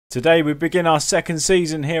Today we begin our second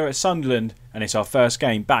season here at Sunderland and it's our first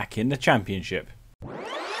game back in the Championship.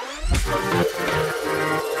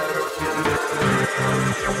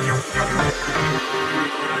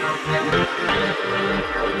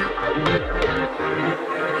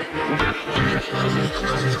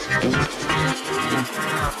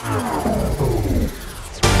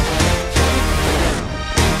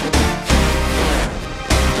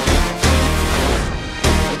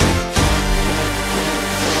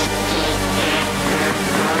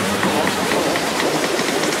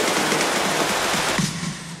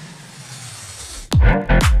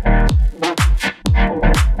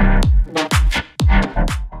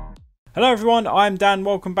 Hello everyone, I'm Dan,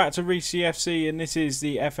 welcome back to Reesy FC, and this is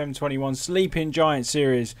the FM21 Sleeping Giants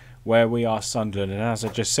series where we are Sunderland. And as I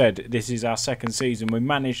just said, this is our second season. We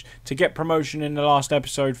managed to get promotion in the last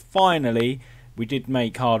episode. Finally, we did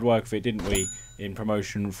make hard work of it, didn't we, in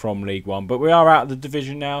promotion from League One. But we are out of the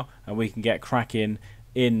division now and we can get cracking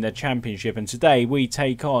in the Championship. And today we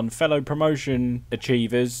take on fellow promotion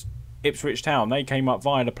achievers, Ipswich Town. They came up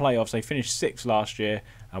via the playoffs. They finished 6th last year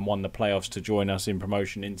and won the playoffs to join us in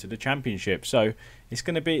promotion into the Championship. So it's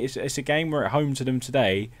going to be it's a game we're at home to them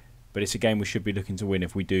today, but it's a game we should be looking to win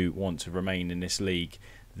if we do want to remain in this league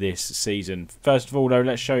this season. First of all, though,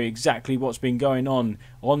 let's show you exactly what's been going on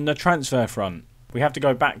the transfer front. We have to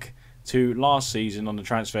go back to last season on the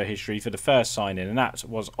transfer history for the first signing, and that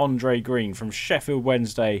was Andre Green from Sheffield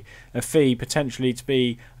Wednesday. A fee potentially to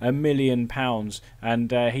be £1 million,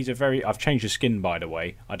 and he's a very... I've changed the skin, by the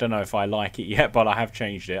way. I don't know if I like it yet, but I have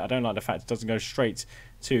changed it. I don't like the fact it doesn't go straight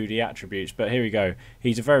to the attributes, but here we go.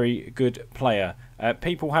 He's a very good player.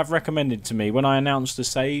 People have recommended to me, when I announced the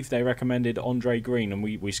save, they recommended Andre Green, and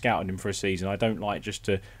we scouted him for a season. I don't like just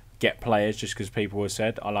to get players just because people have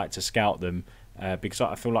said. I like to scout them. Because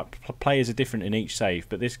I feel like players are different in each save.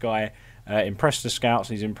 But this guy impressed the scouts,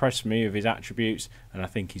 he's impressed me with his attributes, and I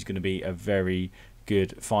think he's going to be a very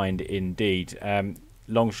good find indeed.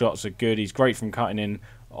 Long shots are good, he's great from cutting in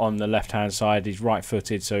on the left hand side, he's right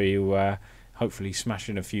footed, so he'll hopefully smash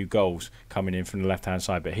in a few goals coming in from the left hand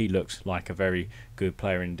side. But he looks like a very good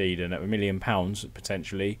player indeed, and at £1 million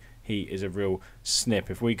potentially, he is a real snip.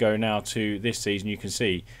 If we go now to this season, you can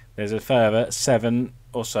see there's a further 7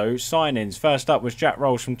 or so signings. First up was Jack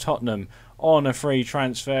Rolls from Tottenham on a free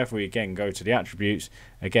transfer. If we again go to the attributes,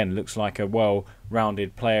 again looks like a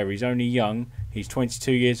well-rounded player. He's only young, he's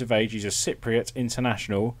 22 years of age, he's a Cypriot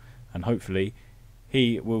international, and hopefully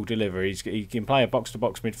he will deliver. He can play a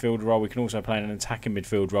box-to-box midfield role. We can also play an attacking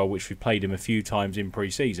midfield role, which we've played him a few times in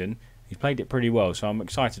pre-season. He's played it pretty well, so I'm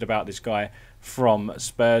excited about this guy from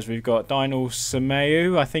Spurs. We've got Daniel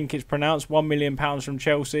Semedo, I think it's pronounced, £1 million from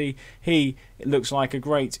Chelsea. He looks like a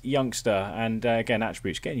great youngster, and again,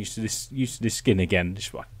 attributes, getting used to this skin again.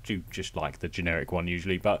 I do just like the generic one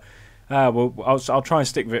usually, but well, I'll try and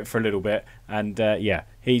stick with it for a little bit. And yeah,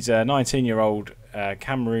 he's a 19-year-old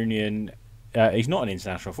Cameroonian. He's not an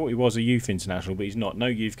international. I thought he was a youth international, but he's not. No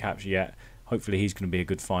youth caps yet. Hopefully, he's going to be a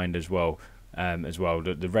good find as well.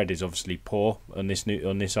 The red is obviously poor on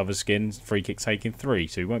this other skin. Free kick taking 3,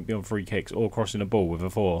 so he won't be on free kicks or crossing a ball with a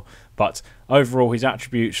 4. But overall, his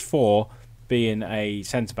attributes for being a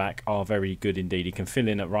centre back are very good indeed. He can fill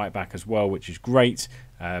in at right back as well, which is great.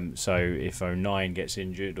 So if 09 gets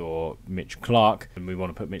injured or Mitch Clark, and we want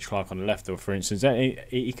to put Mitch Clark on the left, or for instance,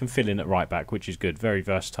 he can fill in at right back, which is good. Very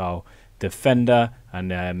versatile defender,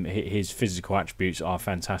 and his physical attributes are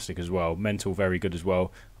fantastic as well. Mental, very good as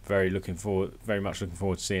well. Very much looking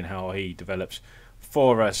forward to seeing how he develops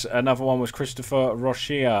for us. Another one was Christopher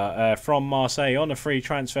Rochia from Marseille on a free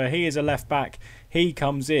transfer. He is a left back. He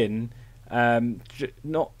comes in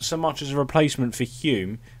not so much as a replacement for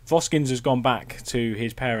Hume. Voskins has gone back to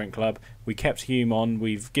his parent club. We kept Hume on.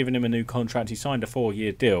 We've given him a new contract. He signed a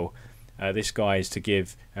 4-year deal. This guy is to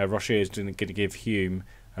give Rochia is going to give Hume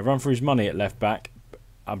a run for his money at left back.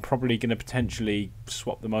 I'm probably going to potentially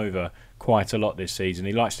swap them over quite a lot this season.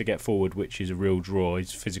 He likes to get forward, which is a real draw.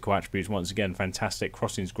 His physical attributes, once again, fantastic.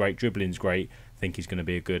 Crossing's great, dribbling's great. I think he's going to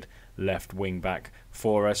be a good left wing back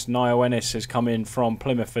for us. Niall Ennis has come in from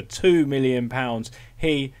Plymouth for £2 million.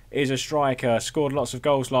 He is a striker, scored lots of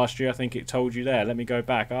goals last year. I think it told you there. Let me go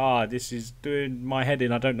back. This is doing my head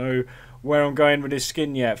in. I don't know where I'm going with his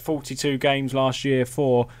skin yet. 42 games last year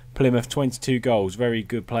for Plymouth, 22 goals. Very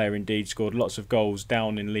good player indeed. Scored lots of goals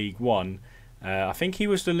down in League One. I think he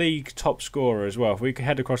was the league top scorer as well. If we could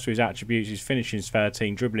head across to his attributes, his finishing's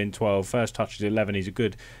 13, dribbling 12, first touch is 11. He's a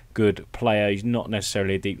good player. He's not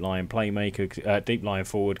necessarily a deep line playmaker, deep line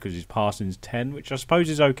forward, because his passing's 10, which I suppose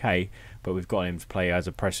is okay. But we've got him to play as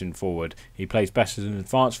a pressing forward. He plays best as an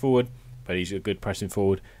advanced forward, but he's a good pressing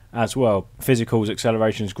forward. as well. Physicals,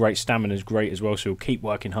 accelerations, great, stamina's great as well, so he'll keep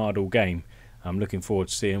working hard all game. I'm looking forward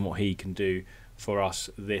to seeing what he can do for us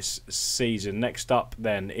this season. Next up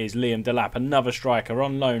then is Liam Delap, another striker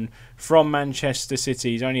on loan from Manchester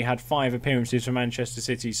City. He's only had 5 appearances for Manchester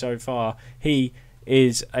City so far. He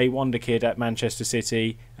is a wonder kid at Manchester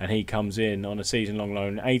City, and he comes in on a season-long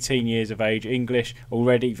loan. 18 years of age, English,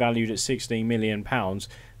 already valued at £16 million.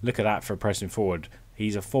 Look at that for a pressing forward.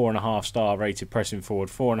 He's a 4.5 star rated pressing forward,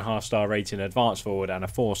 4.5 star rated advanced forward, and a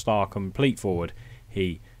 4-star complete forward.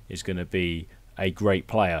 He is going to be a great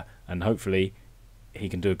player, and hopefully he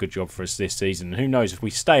can do a good job for us this season. And who knows, if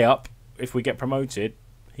we stay up, if we get promoted,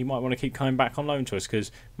 he might want to keep coming back on loan to us,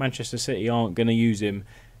 because Manchester City aren't going to use him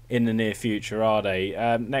in the near future, are they?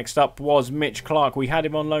 Next up was Mitch Clark. We had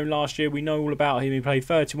him on loan last year. We know all about him. He played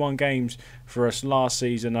 31 games for us last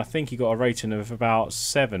season. I think he got a rating of about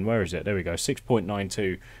 7. Where is it? There we go.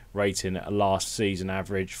 6.92 rating last season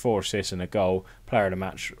average. 4 assists and a goal. Player of the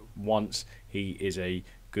match once. He is a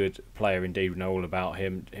good player indeed. We know all about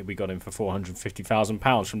him. We got him for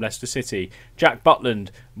 £450,000 from Leicester City. Jack Butland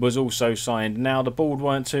was also signed. Now the board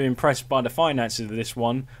weren't too impressed by the finances of this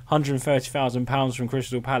one. £130,000 from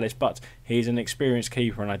Crystal Palace, but he's an experienced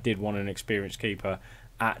keeper, and I did want an experienced keeper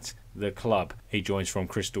at the club. He joins from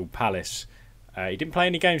Crystal Palace. He didn't play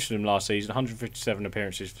any games for them last season. 157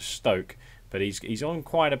 appearances for Stoke, but he's on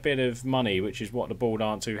quite a bit of money, which is what the board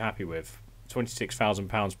aren't too happy with.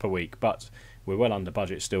 £26,000 per week, but we're well under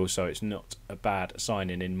budget still, so it's not a bad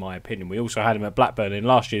signing in my opinion. We also had him at Blackburn in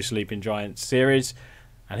last year's Sleeping Giants series,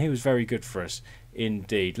 and he was very good for us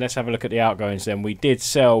indeed. Let's have a look at the outgoings then. We did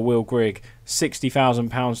sell Will Grigg,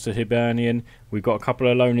 £60,000 to Hibernian. We've got a couple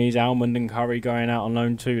of loanees, Almond and Curry, going out on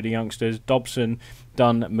loan to the youngsters. Dobson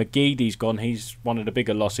done. McGeady's gone. He's one of the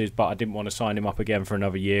bigger losses, but I didn't want to sign him up again for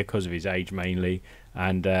another year because of his age mainly.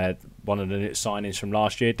 And one of the signings from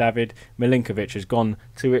last year, David Milinkovic, has gone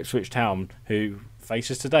to Ipswich Town, who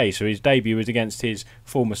faces today. So his debut was against his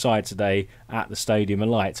former side today at the Stadium of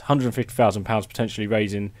Light. £150,000 potentially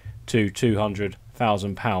raising to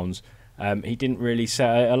 £200,000. He didn't really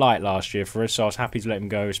set a light last year for us, so I was happy to let him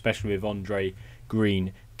go, especially with Andre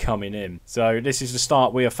Green coming in. So this is the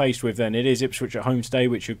start we are faced with then. It is Ipswich at home today,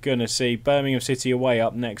 which you're going to see. Birmingham City away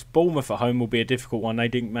up next. Bournemouth at home will be a difficult one. They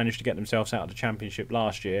didn't manage to get themselves out of the Championship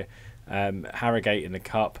last year. Harrogate in the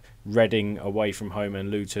Cup, Reading away from home,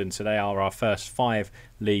 and Luton. So they are our first 5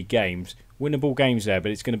 league games. Winnable games there,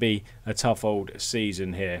 but it's going to be a tough old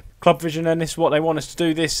season here. Club Vision, and this is what they want us to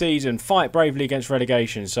do this season. Fight bravely against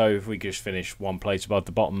relegation. So if we just finish 1 place above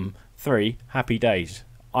the bottom 3, happy days.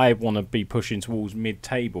 I want to be pushing towards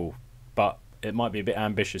mid-table, but it might be a bit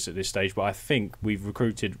ambitious at this stage, but I think we've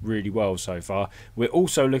recruited really well so far. We're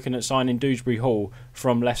also looking at signing Dewsbury Hall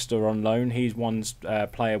from Leicester on loan. He's one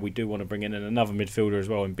player we do want to bring in, and another midfielder as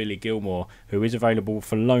well, in Billy Gilmore, who is available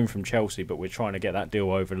for loan from Chelsea, but we're trying to get that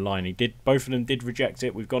deal over the line. Both of them did reject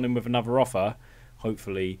it. We've gone in with another offer.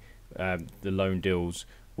 Hopefully the loan deals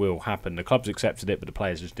will happen. The club's accepted it, but the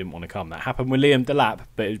players just didn't want to come. That happened with Liam Delap,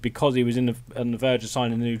 but it was because he was on the verge of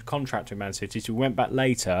signing a new contract with Man City, so we went back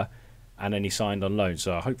later, and then he signed on loan.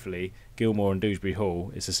 So hopefully Gilmore and Dewsbury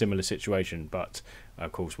Hall is a similar situation, but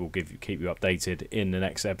of course we'll keep you updated in the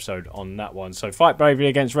next episode on that one. So fight bravely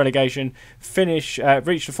against relegation, reach the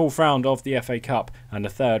 4th round of the FA Cup and the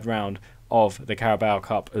 3rd round of the Carabao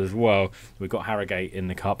Cup as well. We've got Harrogate in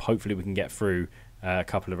the Cup. Hopefully we can get through a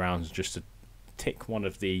couple of rounds just to tick one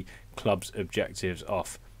of the club's objectives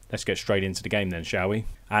off. Let's get straight into the game then, shall we?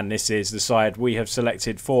 And this is the side we have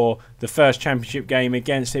selected for the first Championship game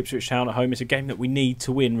against Ipswich Town at home. It's a game that we need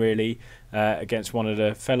to win, really, against one of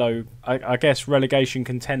the fellow, I guess, relegation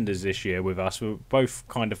contenders this year with us. We're both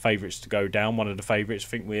kind of favourites to go down. One of the favourites, I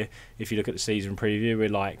think if you look at the season preview, we're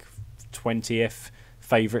like 20th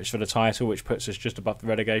favourites for the title, which puts us just above the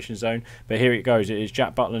relegation zone. But here it goes. It is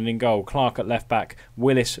Jack Butland in goal, Clark at left back,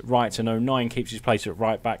 Willis right, and 09 keeps his place at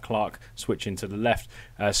right back, Clark switching to the left.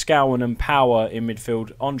 Scowen and Power in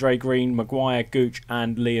midfield, Andre Green, Maguire, Gooch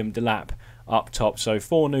and Liam Delap up top. So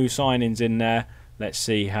 4 new signings in there. Let's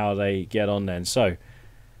see how they get on then. So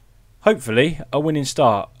hopefully a winning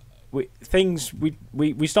start. We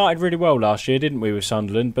started really well last year, didn't we, with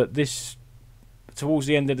Sunderland, but towards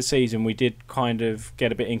the end of the season we did kind of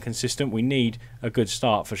get a bit inconsistent. We need a good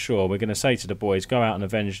start for sure. We're going to say to the boys, go out and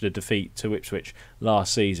avenge the defeat to Ipswich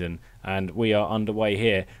last season, and we are underway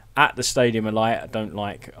here at the Stadium of Light.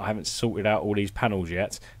 I haven't sorted out all these panels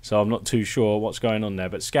yet, so I'm not too sure what's going on there.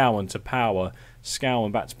 But Scowen to Power,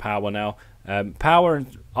 Scowen back to Power now. Power,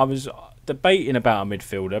 and I was debating about a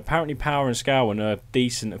midfielder. Apparently Power and Scowen are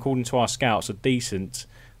decent, according to our scouts, are decent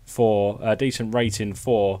rating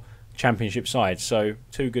for Championship side. So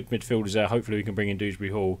 2 good midfielders there. Hopefully we can bring in Dewsbury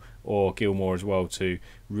Hall or Gilmore as well to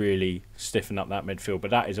really stiffen up that midfield. But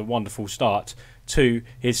that is a wonderful start to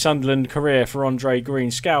his Sunderland career for Andre Green.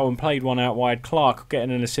 Scowen played one out wide. Clark getting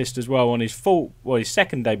an assist as well on his his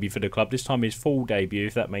second debut for the club. This time his full debut,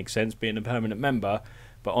 if that makes sense, being a permanent member.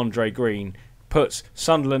 But Andre Green puts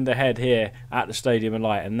Sunderland ahead here at the Stadium of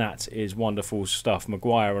Light, and that is wonderful stuff.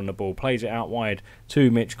 Maguire on the ball, plays it out wide to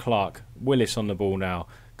Mitch Clark. Willis on the ball now,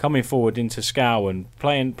 coming forward into Scowen,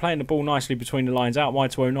 playing the ball nicely between the lines, out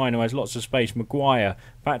wide to 09, who has lots of space. Maguire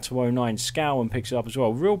back to 09, Scowen picks it up as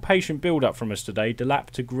well. Real patient build-up from us today.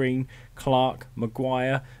 Delap to Green, Clark,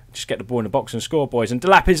 Maguire. Just get the ball in the box and score, boys. And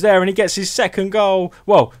Delap is there, and he gets his second goal.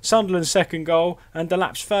 Well, Sunderland's second goal, and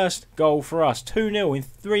Delap's first goal for us. 2-0 in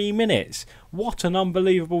 3 minutes. What an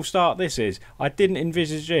unbelievable start this is. I didn't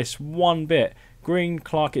envisage this one bit. Green,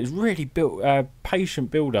 Clark, it's really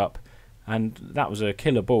patient build-up, and that was a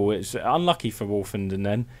killer ball. It's unlucky for Wolfenden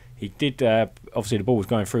then. He did, obviously the ball was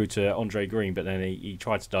going through to Andre Green, but then he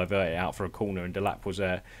tried to divert it out for a corner, and Delap was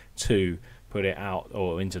there to put it out,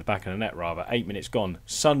 or into the back of the net rather. 8 minutes gone.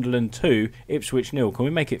 Sunderland 2, Ipswich 0. Can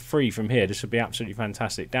we make it 3 from here? This would be absolutely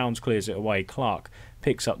fantastic. Downs clears it away. Clark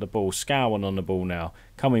picks up the ball. Scowen on the ball now.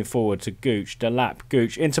 Coming forward to Gooch. Delap.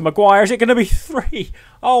 Gooch into Maguire. Is it going to be 3?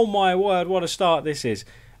 Oh my word, what a start this is.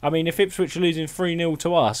 I mean, if Ipswich are losing 3-0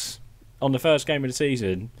 to us on the first game of the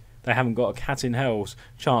season, they haven't got a cat in hell's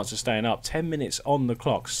chance of staying up. 10 minutes on the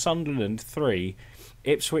clock. Sunderland 3,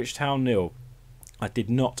 Ipswich Town 0. I did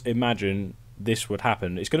not imagine this would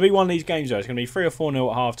happen. It's going to be one of these games though. It's going to be 3 or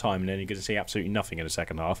 4-0 at half time, and then you're going to see absolutely nothing in the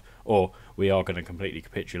second half, or we are going to completely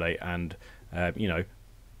capitulate and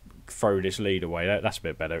throw this lead away. That's a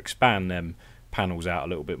bit better. Expand them panels out a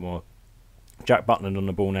little bit more. Jack Butland on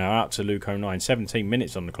the ball now, out to Luke 09. 17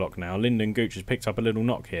 minutes on the clock now. Lyndon Gooch has picked up a little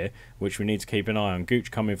knock here, which we need to keep an eye on.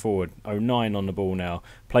 Gooch coming forward. 09 on the ball now.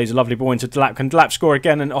 Plays a lovely ball into Delap. Can Delap score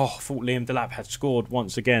again? And I thought Liam Delap had scored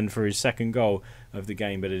once again for his second goal of the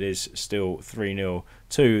game, but it is still 3-0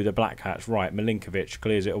 to the Black Hats. Right, Milinkovic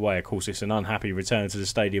clears it away. Of course, it's an unhappy return to the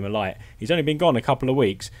Stadium of Light. He's only been gone a couple of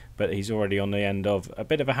weeks, but he's already on the end of a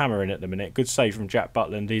bit of a hammering at the minute. Good save from Jack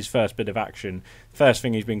Butland, his first bit of action. First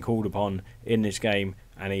thing he's been called upon in this game,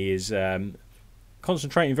 and he is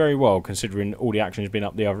concentrating very well considering all the action has been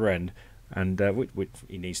up the other end. And which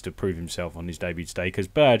he needs to prove himself on his debut today, because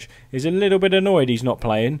Burge is a little bit annoyed he's not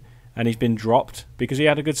playing. And he's been dropped because he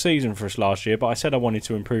had a good season for us last year. But I said I wanted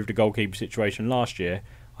to improve the goalkeeper situation last year.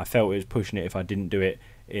 I felt it was pushing it if I didn't do it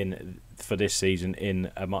for this season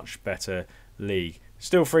in a much better league.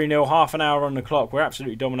 Still 3-0, half an hour on the clock. We're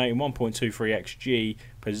absolutely dominating. 1.23 XG.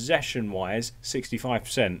 Possession-wise,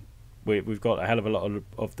 65%. We've got a hell of a lot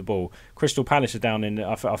of the ball. Crystal Palace are down in...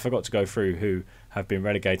 I forgot to go through who have been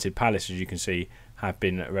relegated. Palace, as you can see, have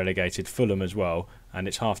been relegated. Fulham as well. And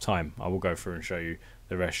it's half-time. I will go through and show you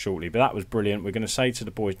the rest shortly. But that was brilliant. We're going to say to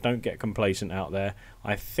the boys, don't get complacent out there.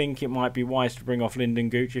 I think it might be wise to bring off Lyndon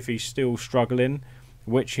Gooch if he's still struggling,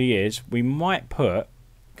 which he is. We might put...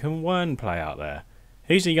 Can Wern play out there?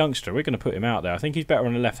 He's a youngster. We're going to put him out there. I think he's better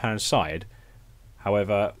on the left-hand side.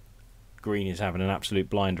 However... Green is having an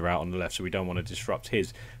absolute blinder out on the left, so we don't want to disrupt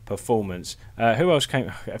his performance. Who else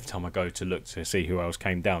came... Every time I go to look to see who else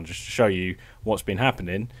came down, just to show you what's been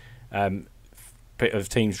happening, bit of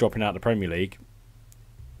teams dropping out of the Premier League,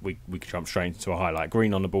 we could jump straight into a highlight.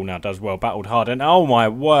 Green on the ball now, does well, battled hard, and oh my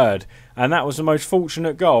word! And that was the most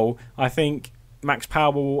fortunate goal I think Max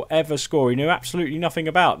Power will ever score. He knew absolutely nothing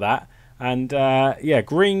about that, and yeah,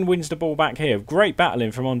 Green wins the ball back here. Great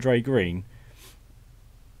battling from Andre Green.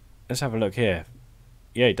 Let's have a look here.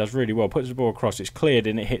 Yeah, he does really well. Puts the ball across. It's cleared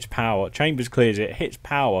and it hits Power. Chambers clears it. Hits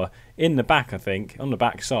Power in the back, I think, on the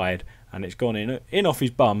back side. And it's gone in off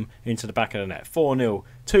his bum into the back of the net. 4-0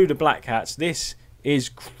 to the Black Hats. This is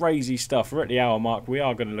crazy stuff. We're at the hour mark. We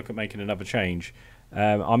are going to look at making another change.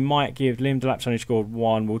 I might give Liam Delap's only scored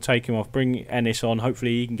 1. We'll take him off. Bring Ennis on.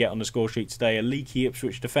 Hopefully he can get on the score sheet today. A leaky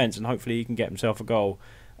Ipswich defence. And hopefully he can get himself a goal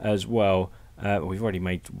as well. We've already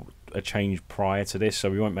made a change prior to this, so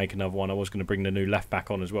we won't make another one. I was going to bring the new left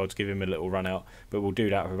back on as well to give him a little run out, but we'll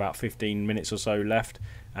do that with about 15 minutes or so left.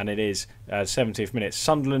 And it is 70th minute.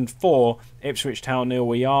 Sunderland 4, Ipswich Town 0.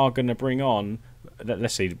 We are going to bring on...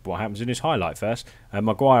 Let's see what happens in this highlight first.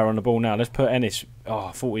 Maguire on the ball now. Let's put Ennis... Oh,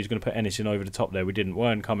 I thought he was going to put Ennis in over the top there. We didn't.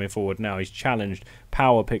 Wern coming forward now. He's challenged.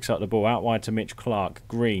 Power picks up the ball out wide to Mitch Clark.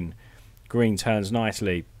 Green turns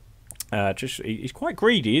nicely. He's quite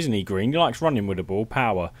greedy, isn't he, Green? He likes running with the ball.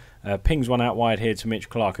 Power pings one out wide here to Mitch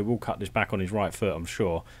Clark, who will cut this back on his right foot, I'm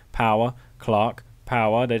sure. Power, Clark,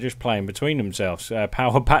 Power. They're just playing between themselves.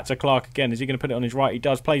 Power back to Clark again. Is he going to put it on his right? He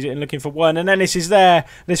does. Plays it in looking for one. And Ennis is there.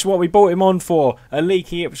 This is what we brought him on for. A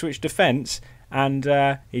leaky Ipswich defence. And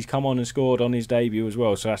he's come on and scored on his debut as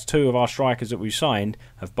well. So that's 2 of our strikers that we've signed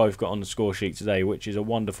have both got on the score sheet today, which is a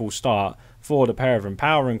wonderful start for the pair of them.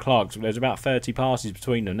 Power and Clark, there's about 30 passes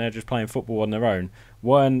between them. They're just playing football on their own.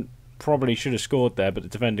 Weren't probably should have scored there, but the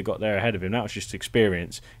defender got there ahead of him. That was just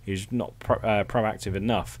experience. He was not proactive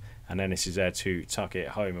enough. And Ennis is there to tuck it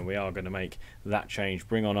home. And we are going to make that change.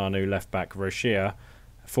 Bring on our new left-back, Reesy,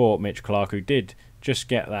 for Mitch Clark, who did just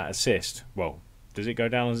get that assist. Well, does it go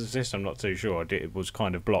down as an assist? I'm not too sure. It was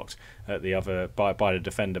kind of blocked at the other by the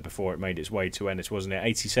defender before it made its way to Ennis, wasn't it?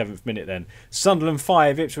 87th minute then. Sunderland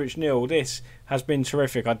 5, Ipswich 0. This has been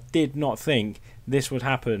terrific. I did not think this would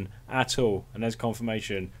happen at all. And there's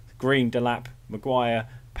confirmation. Green, Delap, Maguire,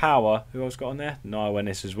 Power. Who else got on there? Niall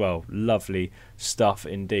Ennis as well. Lovely stuff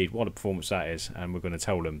indeed. What a performance that is. And we're going to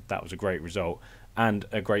tell them that was a great result and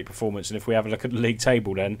a great performance. And if we have a look at the league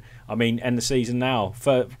table then, I mean, end the season now.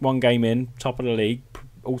 1 game in, top of the league,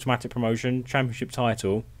 automatic promotion, championship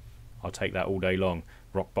title. I'll take that all day long.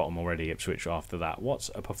 Rock bottom already, Ipswich after that. What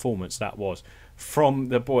a performance that was from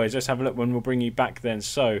the boys. Let's have a look when we'll bring you back then.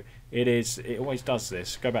 So it always does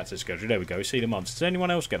this. Go back to the schedule. There we go. See the months. Does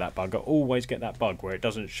anyone else get that bug? I always get that bug where it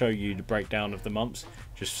doesn't show you the breakdown of the months,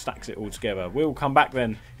 just stacks it all together. We'll come back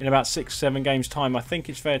then in about 6-7 games time. I think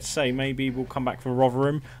it's fair to say maybe we'll come back for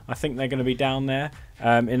Rotherham. I think they're going to be down there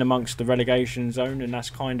in amongst the relegation zone, and that's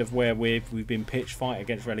kind of where we've been pitched, fight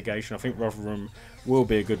against relegation. I think Rotherham will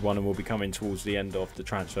be a good one, and we'll be coming towards the end of the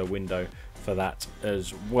transfer window for that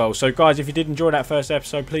as well. So guys, if you did enjoy that first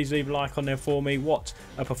episode, please leave a like on there for me. What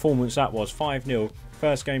a performance that was. 5-0,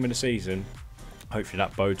 first game of the season. Hopefully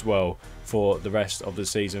that bodes well for the rest of the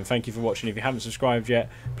season. Thank you for watching. If you haven't subscribed yet,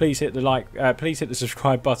 please hit the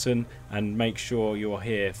subscribe button and make sure you're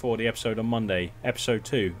here for the episode on Monday, episode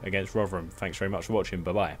 2 against Rotherham. Thanks very much for watching.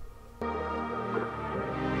 Bye bye.